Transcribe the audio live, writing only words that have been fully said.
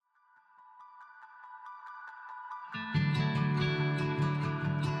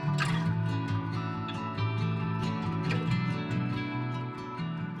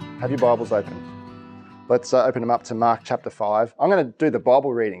Have your Bibles open. Let's open them up to Mark chapter 5. I'm going to do the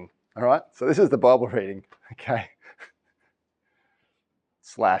Bible reading, all right? So this is the Bible reading, okay?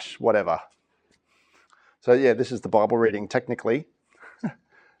 / whatever. So yeah, this is the Bible reading technically.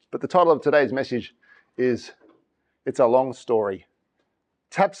 But the title of today's message is, It's a Long Story.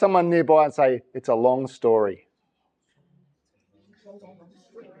 Tap someone nearby and say, it's a long story.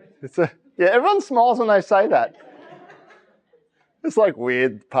 Everyone smiles when they say that. It's like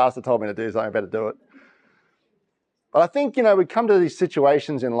weird. Pastor told me to do something, I better do it. But I think, we come to these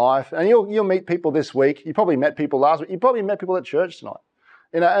situations in life, and you'll meet people this week. You probably met people last week. You probably met people at church tonight.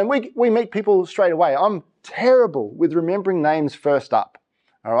 And we meet people straight away. I'm terrible with remembering names first up.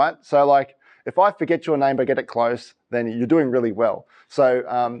 All right. So if I forget your name but get it close, then you're doing really well. So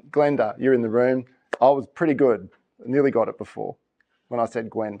Glenda, you're in the room. I was pretty good. I nearly got it before when I said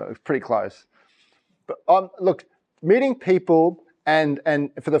Gwen, but it was pretty close. But look, meeting people and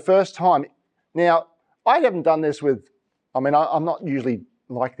for the first time. Now, I haven't done this I'm not usually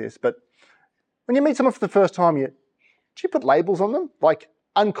like this, but when you meet someone for the first time, do you put labels on them? Like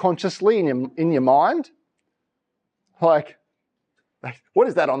unconsciously in your mind? Like, what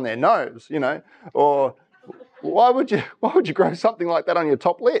is that on their nose, Or why would you grow something like that on your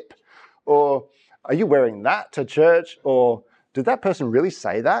top lip? Or are you wearing that to church? Or did that person really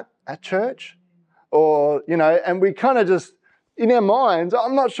say that at church? Or, and we kind of just, in our minds,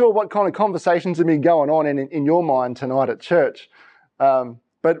 I'm not sure what kind of conversations have been going on in your mind tonight at church.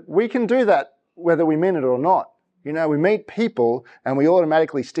 But we can do that whether we mean it or not. We meet people and we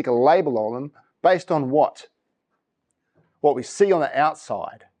automatically stick a label on them based on what? What we see on the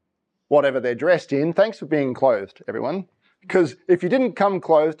outside, whatever they're dressed in. Thanks for being clothed, everyone. Because if you didn't come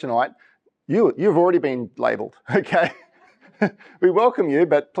clothed tonight, you've already been labelled, okay? We welcome you,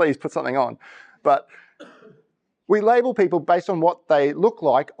 but please put something on. But we label people based on what they look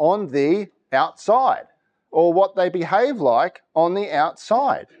like on the outside or what they behave like on the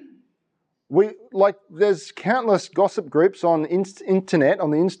outside. There's countless gossip groups on the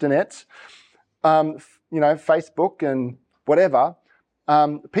internets, Facebook and whatever,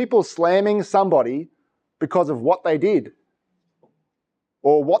 people slamming somebody because of what they did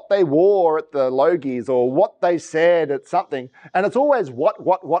or what they wore at the Logies or what they said at something. And it's always what.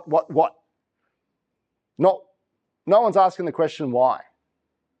 No one's asking the question why.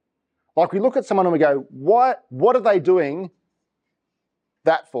 We look at someone and we go, what are they doing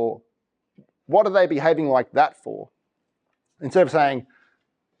that for? What are they behaving like that for? Instead of saying,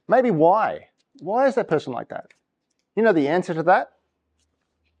 maybe why? Why is that person like that? You know the answer to that?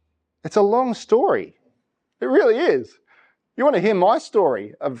 It's a long story. It really is. You want to hear my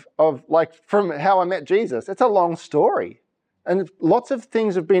story of from how I met Jesus? It's a long story. And lots of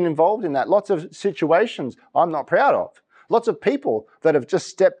things have been involved in that. Lots of situations I'm not proud of. Lots of people that have just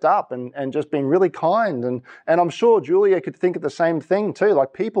stepped up and just been really kind. And I'm sure Julia could think of the same thing too.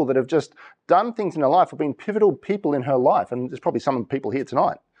 People that have just done things in her life have been pivotal people in her life. And there's probably some people here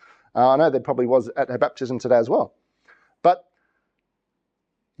tonight. I know there probably was at her baptism today as well. But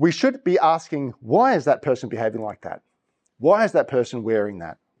we should be asking, why is that person behaving like that? Why is that person wearing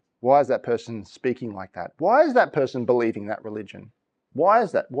that? Why is that person speaking like that? Why is that person believing that religion? Why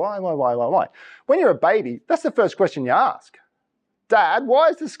is that? Why? When you're a baby, that's the first question you ask. Dad, why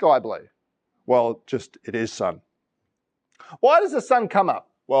is the sky blue? Well, it is sun. Why does the sun come up?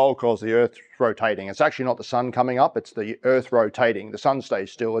 Well, because the Earth's rotating. It's actually not the sun coming up, it's the Earth rotating. The sun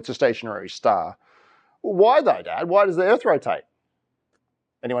stays still, it's a stationary star. Why though, Dad? Why does the Earth rotate?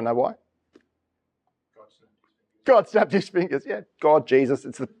 Anyone know why? God snapped his fingers. Yeah, God, Jesus,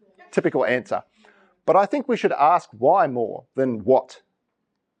 it's the typical answer. But I think we should ask why more than what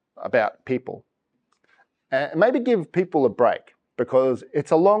about people. And maybe give people a break because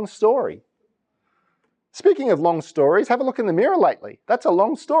it's a long story. Speaking of long stories, have a look in the mirror lately. That's a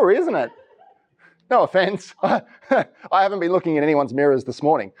long story, isn't it? No offense. I haven't been looking in anyone's mirrors this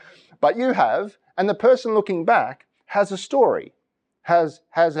morning, but you have, and the person looking back has a story, has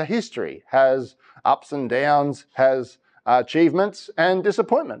a history, has ups and downs, has achievements and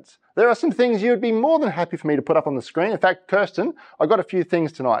disappointments. There are some things you'd be more than happy for me to put up on the screen. In fact, Kirsten, I got a few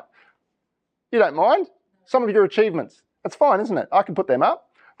things tonight. You don't mind? Some of your achievements. That's fine, isn't it? I can put them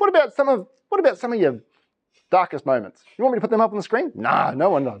up. What about some of your darkest moments? You want me to put them up on the screen? Nah, no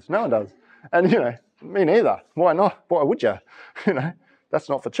one does. And me neither. Why not? Why would you? That's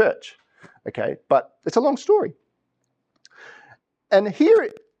not for church. Okay, but it's a long story. And here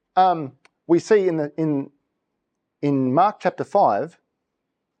we see in Mark chapter 5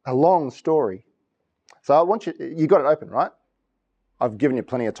 a long story. So I want you got it open, right? I've given you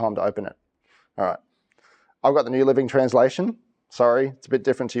plenty of time to open it. All right. I've got the New Living Translation. Sorry, it's a bit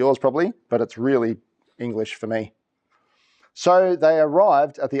different to yours probably, but it's really English for me. So they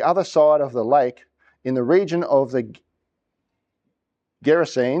arrived at the other side of the lake in the region of the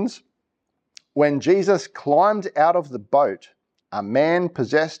Gerasenes. When Jesus climbed out of the boat, a man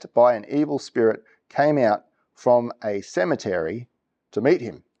possessed by an evil spirit came out from a cemetery to meet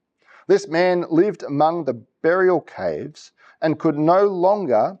him. This man lived among the burial caves and could no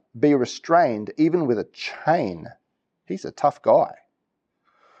longer be restrained even with a chain. He's a tough guy.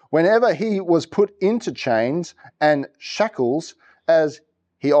 Whenever he was put into chains and shackles, as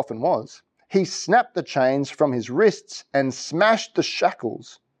he often was, he snapped the chains from his wrists and smashed the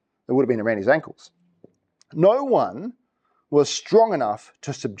shackles that would have been around his ankles. No one was strong enough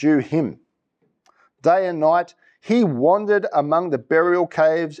to subdue him. Day and night, he wandered among the burial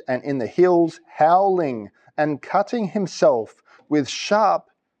caves and in the hills, howling and cutting himself with sharp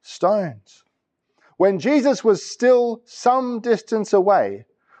stones. When Jesus was still some distance away,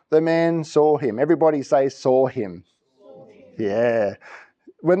 the man saw him. Everybody say, saw him. Yeah.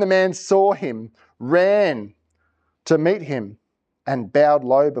 When the man saw him, ran to meet him and bowed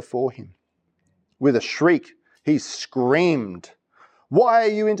low before him. With a shriek, he screamed, "Why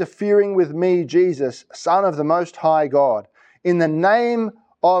are you interfering with me, Jesus, Son of the Most High God? In the name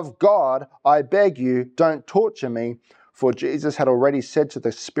of God, I beg you, don't torture me." For Jesus had already said to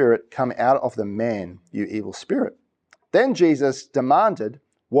the spirit, "Come out of the man, you evil spirit." Then Jesus demanded,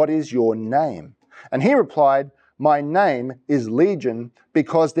 "What is your name?" And he replied, "My name is Legion,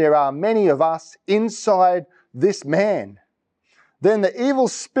 because there are many of us inside this man." Then the evil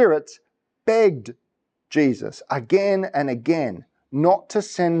spirits begged Jesus again and again not to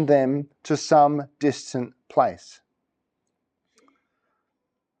send them to some distant place.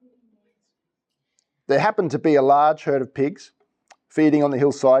 There happened to be a large herd of pigs feeding on the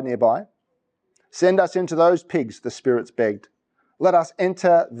hillside nearby. "Send us into those pigs," the spirits begged. "Let us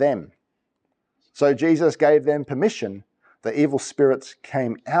enter them." So Jesus gave them permission. The evil spirits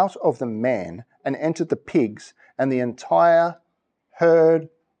came out of the man and entered the pigs, and the entire herd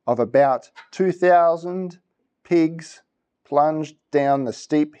of about 2,000 pigs plunged down the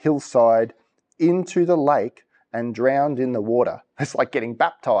steep hillside into the lake and drowned in the water. It's like getting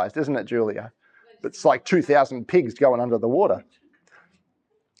baptized, isn't it, Julia? It's like 2,000 pigs going under the water.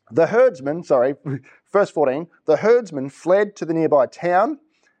 Verse 14, the herdsmen fled to the nearby town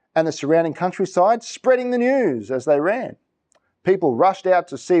and the surrounding countryside, spreading the news as they ran. People rushed out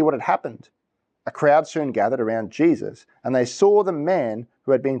to see what had happened. A crowd soon gathered around Jesus, and they saw the man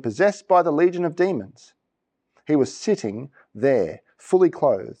who had been possessed by the legion of demons. He was sitting there, fully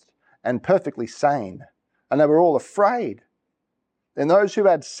clothed and perfectly sane, and they were all afraid. Then those who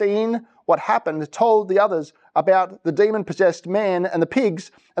had seen what happened told the others about the demon-possessed man and the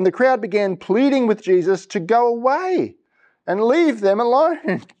pigs, and the crowd began pleading with Jesus to go away and leave them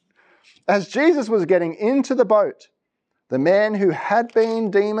alone. As Jesus was getting into the boat, the man who had been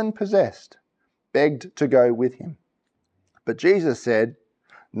demon-possessed begged to go with him. But Jesus said,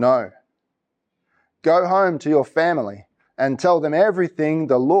 "No. Go home to your family and tell them everything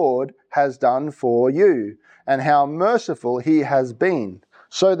the Lord has done for you and how merciful he has been."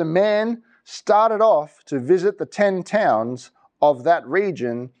 So the man started off to visit the 10 towns of that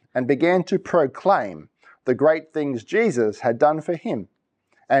region and began to proclaim the great things Jesus had done for him.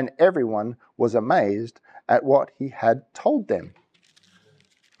 And everyone was amazed at what he had told them.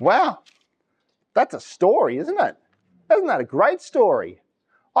 Wow, that's a story, isn't it? Isn't that a great story?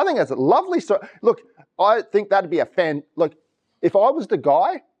 I think that's a lovely story. Look, I think that'd be look, if I was the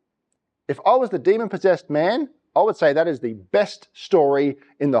guy, if I was the demon-possessed man, I would say that is the best story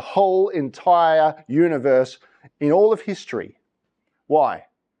in the whole entire universe, in all of history. Why?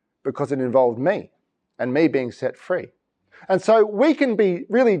 Because it involved me and me being set free. And so we can be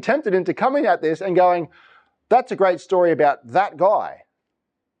really tempted into coming at this and going, that's a great story about that guy,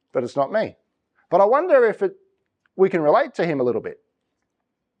 but it's not me. But I wonder if we can relate to him a little bit.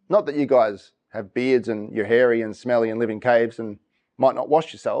 Not that you guys have beards and you're hairy and smelly and live in caves and might not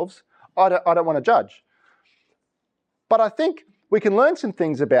wash yourselves. I don't want to judge. But I think we can learn some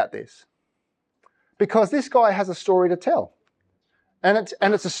things about this because this guy has a story to tell. And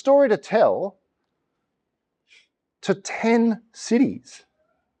it's a story to tell to 10 cities.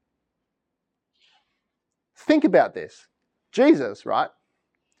 Think about this. Jesus, right?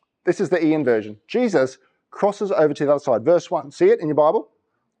 This is the Ian version. Jesus crosses over to the other side. Verse 1. See it in your Bible?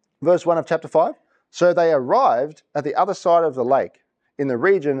 Verse 1 of chapter 5. So they arrived at the other side of the lake in the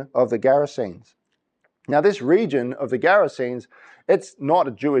region of the Gerasenes. Now, this region of the Gerasenes, it's not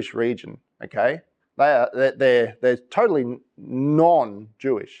a Jewish region, okay? They're totally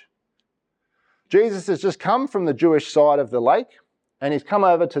non-Jewish. Jesus has just come from the Jewish side of the lake, and he's come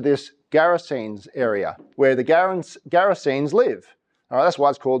over to this Gerasenes area where the Gerasenes live. All right, that's why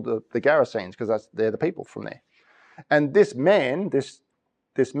it's called the Gerasenes, because they're the people from there. And this man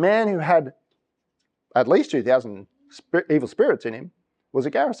who had at least 2,000 evil spirits in him was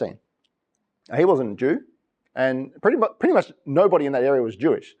a Gerasene. Now, he wasn't a Jew, and pretty much nobody in that area was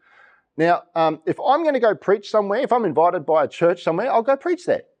Jewish. Now, if I'm going to go preach somewhere, if I'm invited by a church somewhere, I'll go preach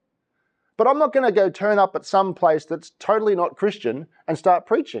there. But I'm not going to go turn up at some place that's totally not Christian and start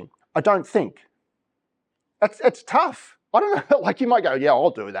preaching. I don't think. It's tough. I don't know, like you might go, yeah, I'll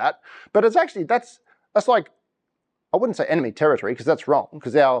do that. But it's actually, that's like, I wouldn't say enemy territory, because that's wrong,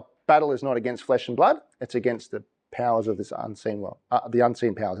 because our battle is not against flesh and blood, it's against the powers of this unseen world, the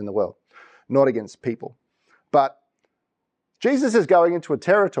unseen powers in the world, not against people. But Jesus is going into a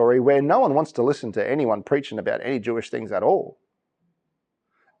territory where no one wants to listen to anyone preaching about any Jewish things at all.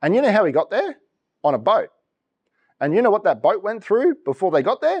 And you know how he got there? On a boat. And you know what that boat went through before they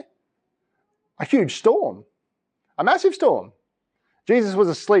got there? A huge storm. A massive storm. Jesus was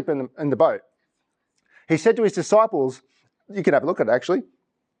asleep in the boat. He said to his disciples, you can have a look at it actually,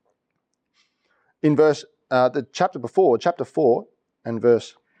 in verse, the chapter before, chapter 4, and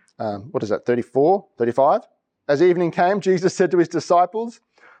verse, 34, 35. As evening came, Jesus said to his disciples,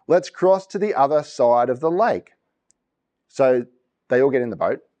 let's cross to the other side of the lake. So they all get in the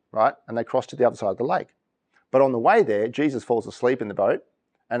boat, right? And they cross to the other side of the lake. But on the way there, Jesus falls asleep in the boat,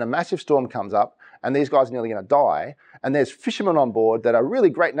 and a massive storm comes up, and these guys are nearly going to die. And there's fishermen on board that are really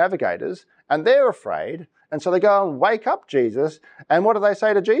great navigators, and they're afraid. And so they go and wake up Jesus. And what do they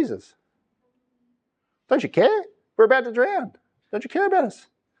say to Jesus? Don't you care? We're about to drown. Don't you care about us?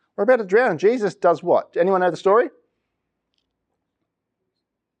 We're about to drown. And Jesus does what? Anyone know the story?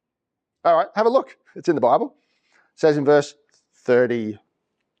 All right, have a look. It's in the Bible. It says in verse 39,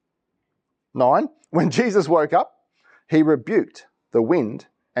 when Jesus woke up, he rebuked the wind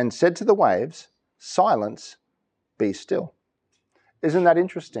and said to the waves, silence, be still. Isn't that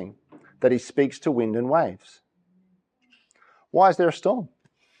interesting that he speaks to wind and waves? Why is there a storm?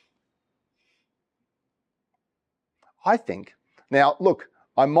 I think, now look,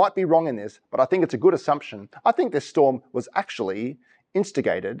 I might be wrong in this, but I think it's a good assumption. I think this storm was actually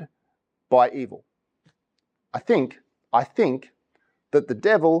instigated by evil. I think that the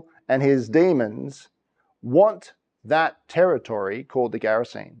devil and his demons want that territory called the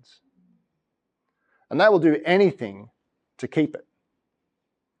Gerasenes. And they will do anything to keep it.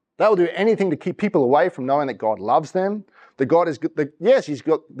 They will do anything to keep people away from knowing that God loves them. The God is good. Yes, he's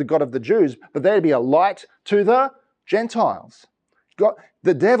got the God of the Jews, but they're to be a light to the Gentiles.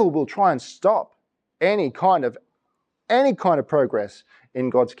 The devil will try and stop any kind of progress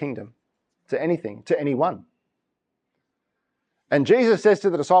in God's kingdom to anything, to anyone. And Jesus says to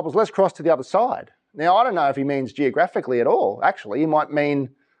the disciples, let's cross to the other side. Now, I don't know if he means geographically at all. Actually, he might mean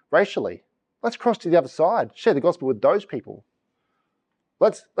racially. Let's cross to the other side, share the gospel with those people.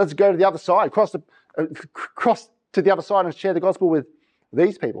 Let's go to the other side, cross to the other side and share the gospel with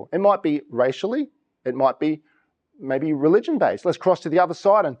these people. It might be racially, it might be maybe religion-based. Let's cross to the other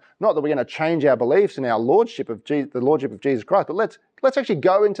side, and not that we're going to change our beliefs and our lordship of the lordship of Jesus Christ, but let's actually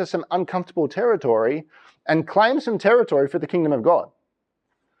go into some uncomfortable territory and claim some territory for the kingdom of God.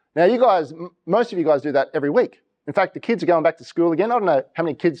 Now, you guys, most of you guys do that every week. In fact, the kids are going back to school again. I don't know how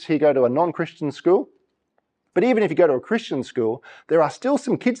many kids here go to a non-Christian school, but even if you go to a Christian school, there are still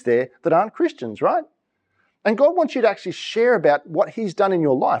some kids there that aren't Christians, right? And God wants you to actually share about what he's done in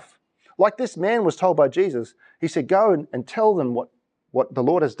your life. Like this man was told by Jesus, he said, go and tell them what the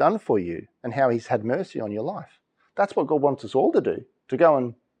Lord has done for you and how he's had mercy on your life. That's what God wants us all to do, to go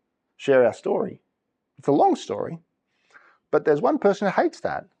and share our story. It's a long story, but there's one person who hates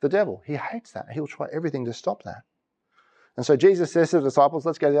that, the devil. He hates that. He'll try everything to stop that. And so Jesus says to the disciples,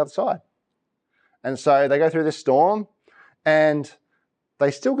 let's go to the other side. And so they go through this storm and they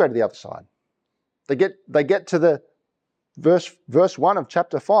still go to the other side. They get to the verse 1 of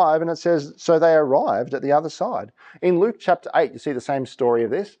chapter 5, and it says, so they arrived at the other side. In Luke chapter 8, you see the same story of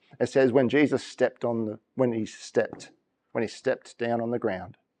this. It says when Jesus stepped down on the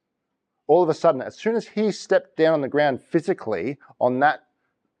ground. All of a sudden, as soon as he stepped down on the ground physically on that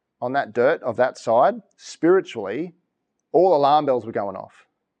dirt of that side, spiritually, all alarm bells were going off.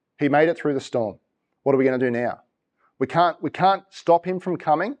 He made it through the storm. What are we going to do now? We can't stop him from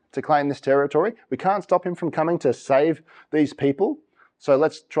coming to claim this territory. We can't stop him from coming to save these people. So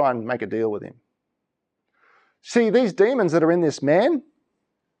let's try and make a deal with him. See, these demons that are in this man,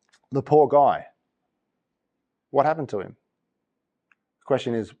 the poor guy, what happened to him? The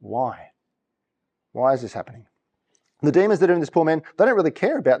question is, why? Why is this happening? The demons that are in this poor man, they don't really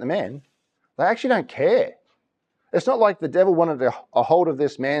care about the man. They actually don't care. It's not like the devil wanted a hold of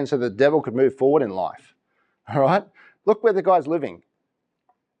this man so the devil could move forward in life. All right? Look where the guy's living.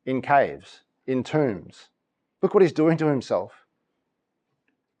 In caves, in tombs. Look what he's doing to himself.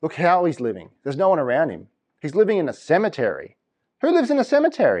 Look how he's living. There's no one around him. He's living in a cemetery. Who lives in a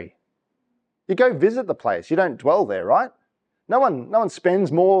cemetery? You go visit the place. You don't dwell there, right? No one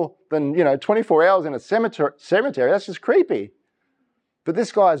spends more than 24 hours in a cemetery. That's just creepy. But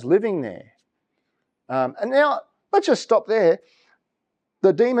this guy's living there. And now, let's just stop there.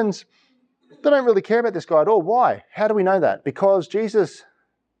 The demons, they don't really care about this guy at all. Why? How do we know that? Because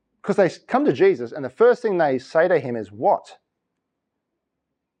they come to Jesus and the first thing they say to him is what?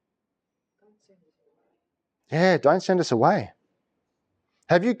 Yeah, don't send us away.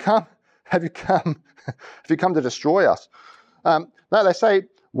 Have you come to destroy us? No, they say,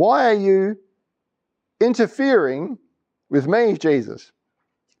 why are you interfering with me, Jesus,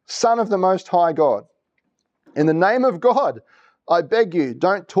 Son of the Most High God? In the name of God, I beg you,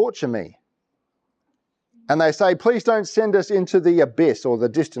 don't torture me. And they say, please don't send us into the abyss or the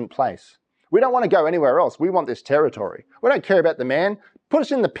distant place. We don't want to go anywhere else. We want this territory. We don't care about the man. Put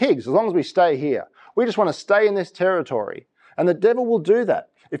us in the pigs as long as we stay here. We just want to stay in this territory. And the devil will do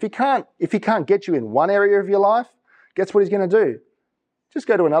that. If he can't get you in one area of your life, guess what he's going to do? Just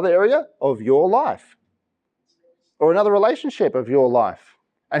go to another area of your life or another relationship of your life.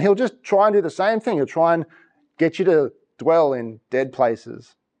 And he'll just try and do the same thing. He'll try and get you to dwell in dead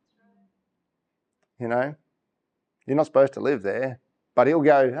places. You're not supposed to live there. But he'll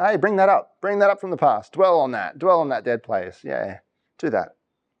go, hey, bring that up from the past. Dwell on that dead place. Yeah, do that.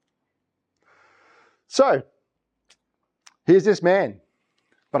 So, here's this man.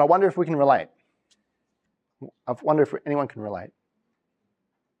 But I wonder if we can relate. I wonder if anyone can relate.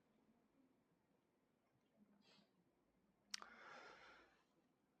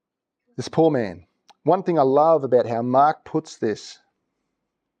 This poor man. One thing I love about how Mark puts this,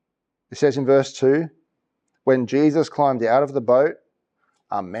 it says in verse 2, when Jesus climbed out of the boat,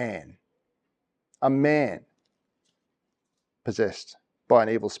 a man possessed by an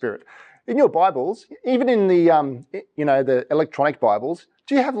evil spirit. In your Bibles, even in the electronic Bibles,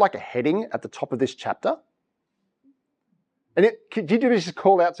 do you have like a heading at the top of this chapter? And did you just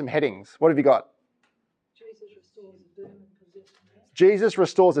call out some headings? What have you got? Jesus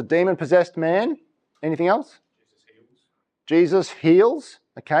restores a demon-possessed man. Anything else? Jesus heals.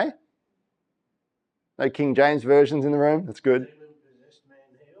 Okay. No King James versions in the room. That's good.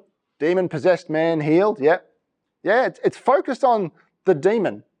 Demon-possessed man healed. Yep. Yeah, it's focused on the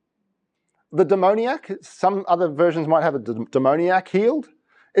demon. The demoniac. Some other versions might have a demoniac healed.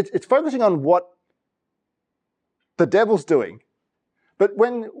 It's focusing on what the devil's doing. But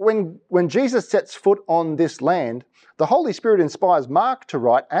when Jesus sets foot on this land, the Holy Spirit inspires Mark to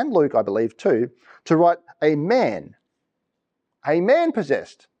write, and Luke, I believe too, to write a man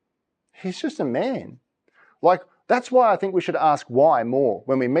possessed. He's just a man. Like, that's why I think we should ask why more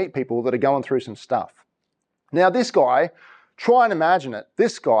when we meet people that are going through some stuff. Now, this guy, try and imagine it.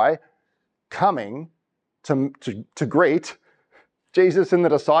 This guy coming to greet Jesus and the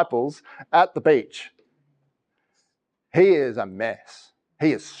disciples at the beach. He is a mess.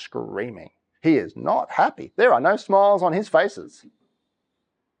 He is screaming. He is not happy. There are no smiles on his faces.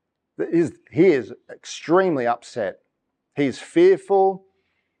 He is extremely upset. He's fearful.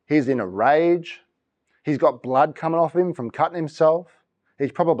 He's in a rage. He's got blood coming off him from cutting himself.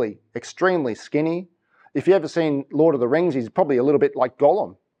 He's probably extremely skinny. If you've ever seen Lord of the Rings, he's probably a little bit like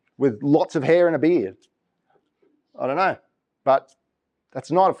Gollum with lots of hair and a beard. I don't know, but that's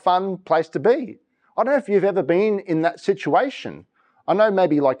not a fun place to be. I don't know if you've ever been in that situation. I know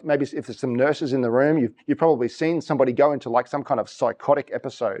maybe if there's some nurses in the room, you've probably seen somebody go into like some kind of psychotic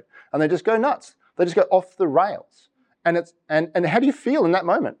episode and they just go nuts. They just go off the rails. And how do you feel in that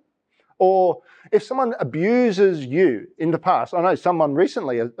moment? Or if someone abuses you in the past, I know someone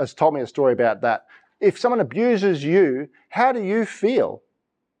recently has told me a story about that. If someone abuses you, how do you feel?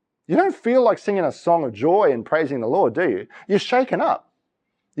 You don't feel like singing a song of joy and praising the Lord, do you? You're shaken up.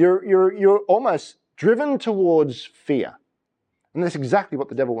 You're almost driven towards fear. And that's exactly what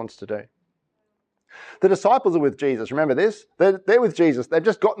the devil wants to do. The disciples are with Jesus. Remember this? They're with Jesus. They've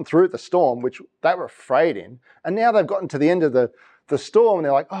just gotten through the storm, which they were afraid in. And now they've gotten to the end of the storm and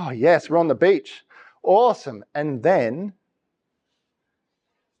they're like, oh yes, we're on the beach. Awesome. And then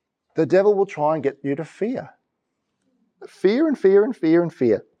the devil will try and get you to fear. Fear and fear and fear and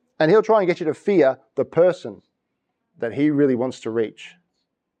fear. And he'll try and get you to fear the person that he really wants to reach.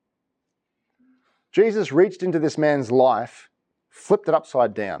 Jesus reached into this man's life, flipped it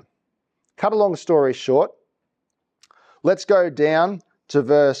upside down. Cut a long story short, let's go down to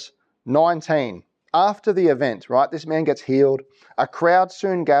verse 19. After the event, right, this man gets healed. A crowd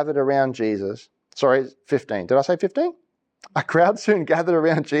soon gathered around Jesus. Sorry, 15. Did I say 15? A crowd soon gathered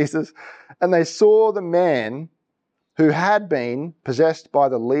around Jesus, and they saw the man who had been possessed by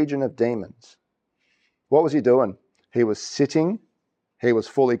the legion of demons. What was he doing? He was sitting, he was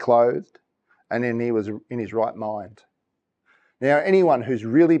fully clothed, and then he was in his right mind. Now, anyone who's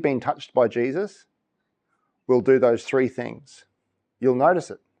really been touched by Jesus will do those three things. You'll notice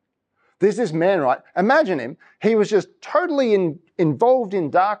it. There's this man, right? Imagine him. He was just totally involved in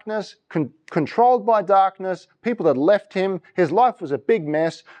darkness, controlled by darkness. People had left him. His life was a big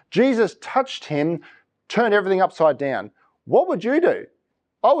mess. Jesus touched him, turned everything upside down. What would you do?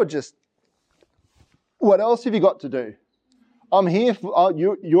 I would just, what else have you got to do? I'm here.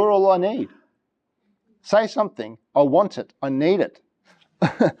 You're all I need. Say something. I want it. I need it.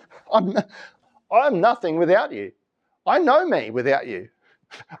 I'm nothing without you. I know me without you.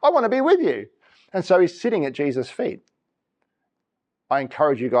 I want to be with you. And so he's sitting at Jesus' feet. I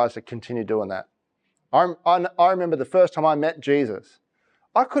encourage you guys to continue doing that. I remember the first time I met Jesus.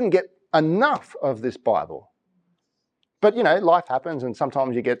 I couldn't get enough of this Bible. But, you know, life happens and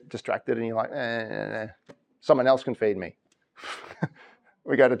sometimes you get distracted and you're like, someone else can feed me.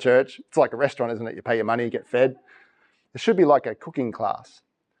 We go to church. It's like a restaurant, isn't it? You pay your money, you get fed. It should be like a cooking class.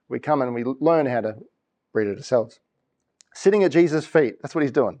 We come and we learn how to read it ourselves. Sitting at Jesus' feet, that's what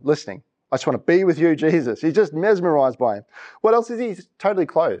he's doing, listening. I just want to be with you, Jesus. He's just mesmerized by him. What else is he? He's totally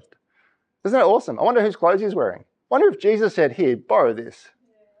clothed. Isn't that awesome? I wonder whose clothes he's wearing. I wonder if Jesus said, here, borrow this.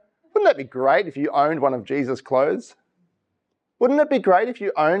 Wouldn't that be great if you owned one of Jesus' clothes? Wouldn't it be great if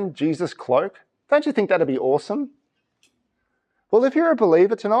you owned Jesus' cloak? Don't you think that'd be awesome? Well, if you're a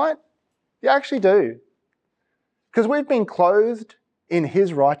believer tonight, you actually do. Because we've been clothed in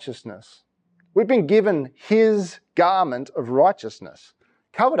his righteousness. We've been given his garment of righteousness.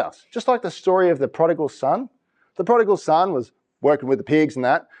 Covered us. Just like the story of the prodigal son. The prodigal son was working with the pigs and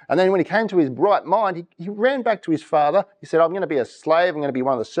that. And then when he came to his right mind, he ran back to his father. He said, I'm going to be a slave. I'm going to be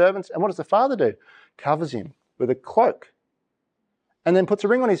one of the servants. And what does the father do? Covers him with a cloak. And then puts a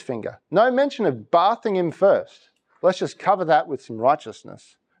ring on his finger. No mention of bathing him first. Let's just cover that with some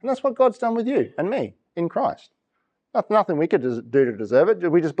righteousness. And that's what God's done with you and me in Christ. Nothing we could do to deserve it.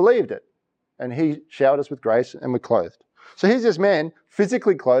 We just believed it. And he showered us with grace and we're clothed. So here's this man,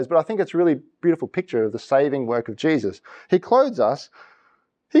 physically clothed, but I think it's a really beautiful picture of the saving work of Jesus. He clothes us.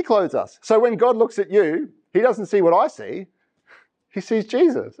 He clothes us. So when God looks at you, he doesn't see what I see. He sees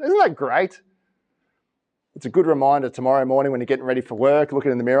Jesus. Isn't that great? It's a good reminder tomorrow morning when you're getting ready for work,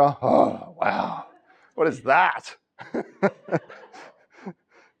 looking in the mirror. Oh, wow. What is that?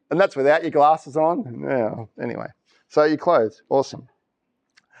 And that's without your glasses on. Yeah, anyway. So you're clothed. Awesome.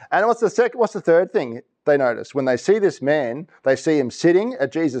 And what's the third thing they notice? When they see this man, they see him sitting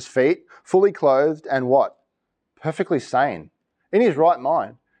at Jesus' feet, fully clothed, and what? Perfectly sane. In his right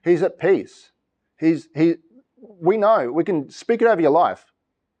mind. He's at peace. We know, we can speak it over your life.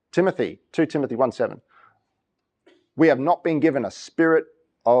 2 Timothy 1:7. We have not been given a spirit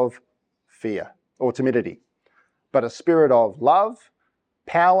of fear or timidity, but a spirit of love,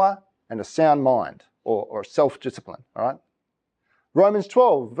 power, and a sound mind, or self-discipline, all right? Romans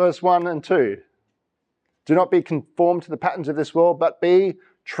 12, verse 1 and 2. Do not be conformed to the patterns of this world, but be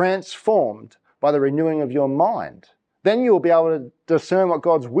transformed by the renewing of your mind. Then you will be able to discern what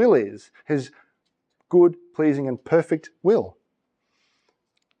God's will is, his good, pleasing, and perfect will.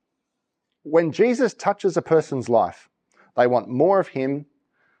 When Jesus touches a person's life, they want more of him,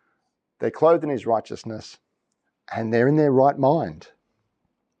 they're clothed in his righteousness, and they're in their right mind.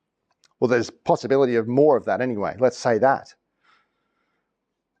 Well, there's possibility of more of that anyway. Let's say that.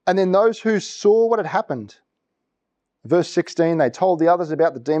 And then those who saw what had happened. Verse 16, they told the others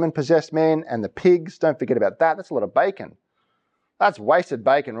about the demon-possessed man and the pigs. Don't forget about that. That's a lot of bacon. That's wasted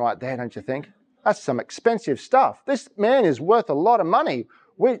bacon right there, don't you think? That's some expensive stuff. This man is worth a lot of money.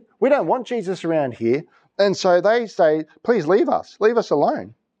 We don't want Jesus around here. And so they say, please leave us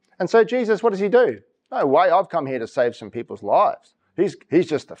alone. And so Jesus, what does he do? No way, I've come here to save some people's lives. He's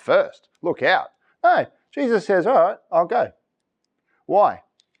just the first. Look out. No, Jesus says, all right, I'll go. Why?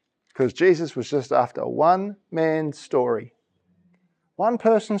 Because Jesus was just after one man's story. One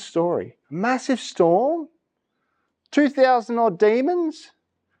person's story. Massive storm. 2,000 odd demons.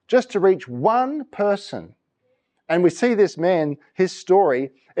 Just to reach one person. And we see this man, his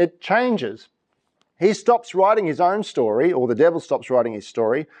story, it changes. He stops writing his own story, or the devil stops writing his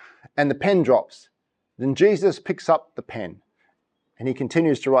story, and the pen drops. Then Jesus picks up the pen and he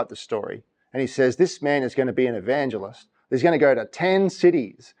continues to write the story. And he says, this man is going to be an evangelist. He's going to go to 10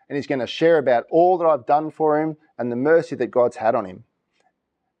 cities and he's going to share about all that I've done for him and the mercy that God's had on him.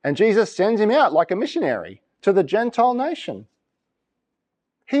 And Jesus sends him out like a missionary to the Gentile nation.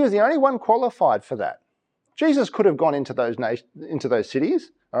 He was the only one qualified for that. Jesus could have gone into those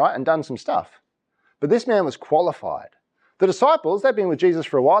cities, all right, and done some stuff. But this man was qualified. The disciples, they've been with Jesus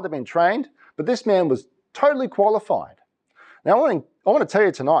for a while, they've been trained, but this man was totally qualified. Now, I want to tell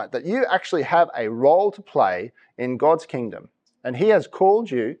you tonight that you actually have a role to play in God's kingdom. And he has called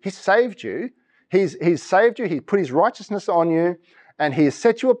you, he saved you, he's saved you, he's put his righteousness on you, and he has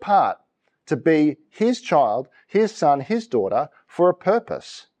set you apart to be his child, his son, his daughter for a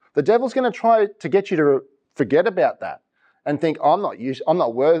purpose. The devil's going to try to get you to forget about that and think, I'm not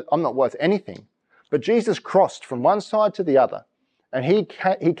worth anything. But Jesus crossed from one side to the other. And he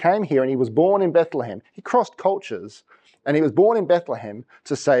came here and he was born in Bethlehem. He crossed cultures and he was born in Bethlehem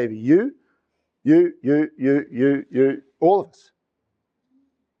to save you, all of us.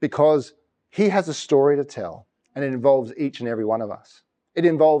 Because he has a story to tell and it involves each and every one of us. It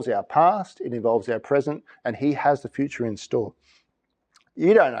involves our past, it involves our present, and he has the future in store.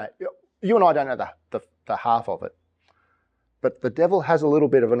 You don't know, you and I don't know the half of it. But the devil has a little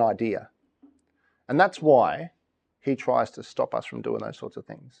bit of an idea. And that's why he tries to stop us from doing those sorts of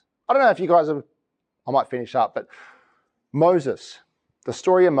things. I don't know if you guys have, I might finish up, but Moses, the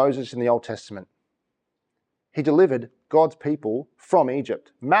story of Moses in the Old Testament, he delivered God's people from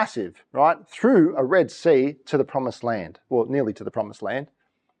Egypt, massive, right, through a Red Sea to the Promised Land, well, nearly to the Promised Land.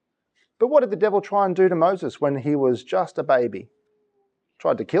 But what did the devil try and do to Moses when he was just a baby?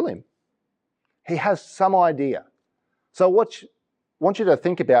 Tried to kill him. He has some idea. So I want you to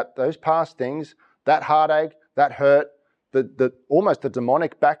think about those past things, that heartache, that hurt, the almost the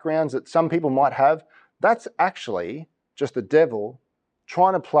demonic backgrounds that some people might have. That's actually just the devil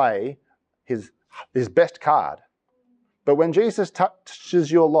trying to play his best card. But when Jesus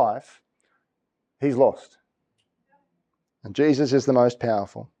touches your life, he's lost. And Jesus is the most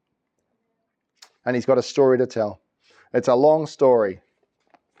powerful. And he's got a story to tell. It's a long story,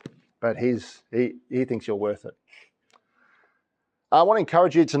 but he thinks you're worth it. I want to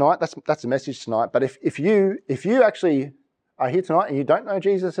encourage you tonight, that's the message tonight, but if you actually are here tonight and you don't know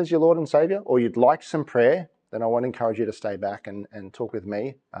Jesus as your Lord and Saviour, or you'd like some prayer, then I want to encourage you to stay back and talk with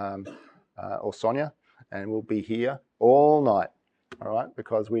me or Sonia, and we'll be here all night, all right,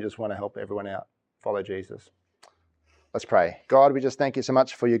 because we just want to help everyone out, follow Jesus. Let's pray. God, we just thank you so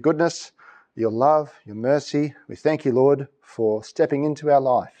much for your goodness, your love, your mercy. We thank you, Lord, for stepping into our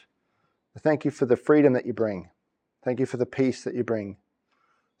life. We thank you for the freedom that you bring. Thank you for the peace that you bring.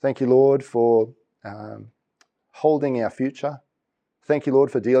 Thank you, Lord, for holding our future. Thank you, Lord,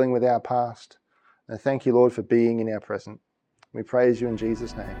 for dealing with our past. And thank you, Lord, for being in our present. We praise you in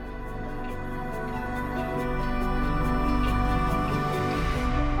Jesus' name.